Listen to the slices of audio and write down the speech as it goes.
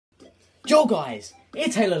Yo guys,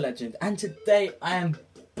 it's Halo Legend, and today I am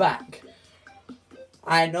back.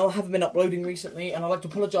 I know I haven't been uploading recently, and I'd like to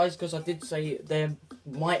apologise because I did say there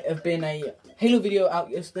might have been a Halo video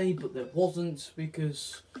out yesterday, but there wasn't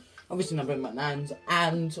because obviously I've been at Nan's,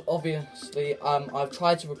 and obviously I've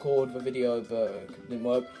tried to record the video but it didn't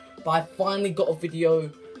work. But I finally got a video,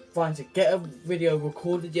 trying to get a video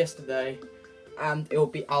recorded yesterday, and it will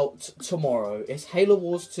be out tomorrow. It's Halo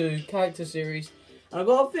Wars 2 character series. And I've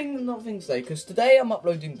got another thing to say, because today I'm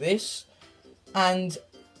uploading this, and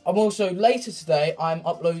I'm also, later today, I'm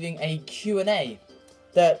uploading a Q&A,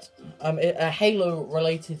 that, a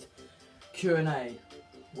Halo-related Q&A,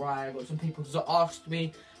 where I got some people that asked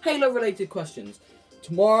me Halo-related questions.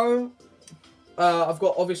 Tomorrow, I've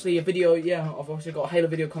got, obviously, a video, I've obviously got a Halo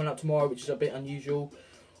video coming up tomorrow, which is a bit unusual.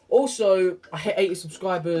 Also, I hit 80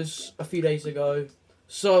 subscribers a few days ago,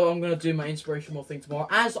 so I'm going to do my Inspiration Mod thing tomorrow,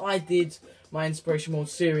 as I did my Inspiration Mod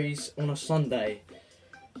series on a Sunday.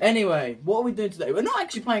 Anyway, what are we doing today? We're not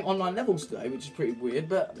actually playing online levels today, which is pretty weird,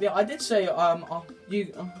 but yeah, I did say I'd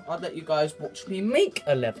let you guys watch me make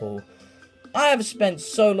a level. I have spent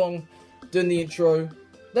so long doing the intro.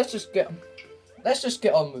 Let's just get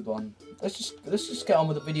on with one. Let's just get on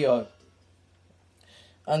with the video.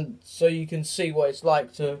 And so you can see what it's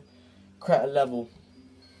like to create a level.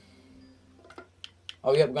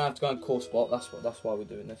 Oh yeah, we're gonna have to go on core spot. That's why we're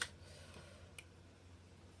doing this.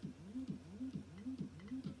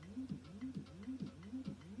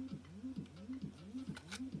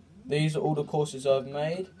 These are all the courses I've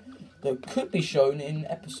made that could be shown in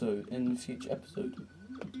a future episode.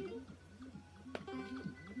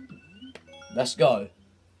 Let's go.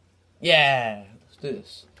 Yeah, let's do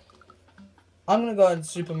this. I'm gonna go in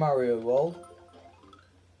Super Mario World.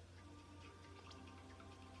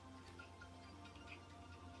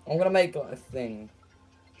 I'm gonna make like a thing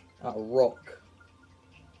out of rock.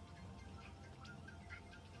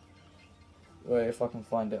 Wait, if I can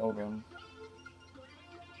find it, hold on.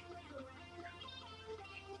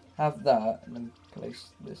 Have that, and then place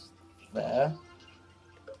this there.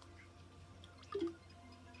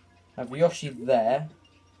 Have Yoshi there.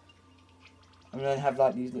 And then have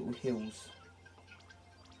like these little hills.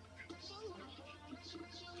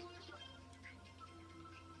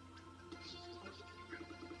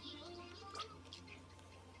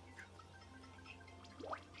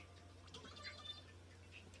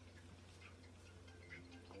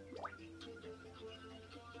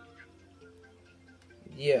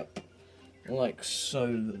 Yep, like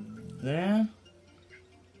so there.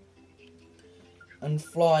 And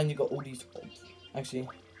flying, you got all these. Actually,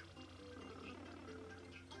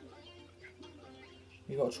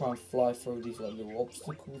 you got to try and fly through these like little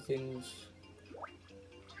obstacle things.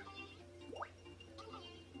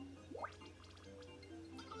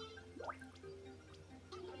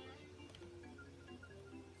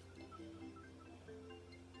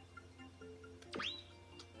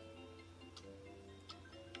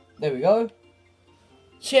 There we go.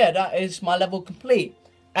 So yeah, that is my level complete.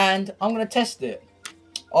 And I'm going to test it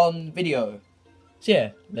on video. So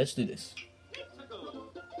yeah, let's do this.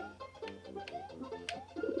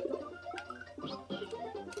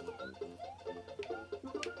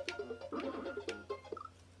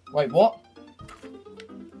 Wait, what?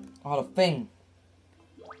 Oh, the thing.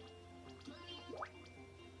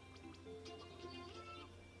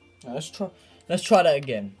 Now, let's try that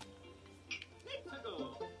again.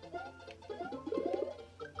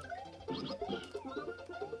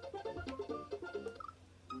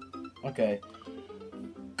 Okay,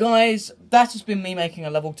 guys, that has been me making a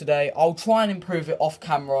level today. I'll try and improve it off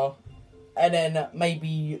camera, and then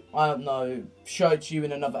maybe, I don't know, show it to you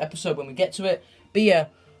in another episode when we get to it. But yeah,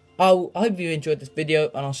 I hope you enjoyed this video,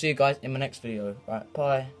 and I'll see you guys in my next video. Right,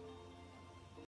 bye.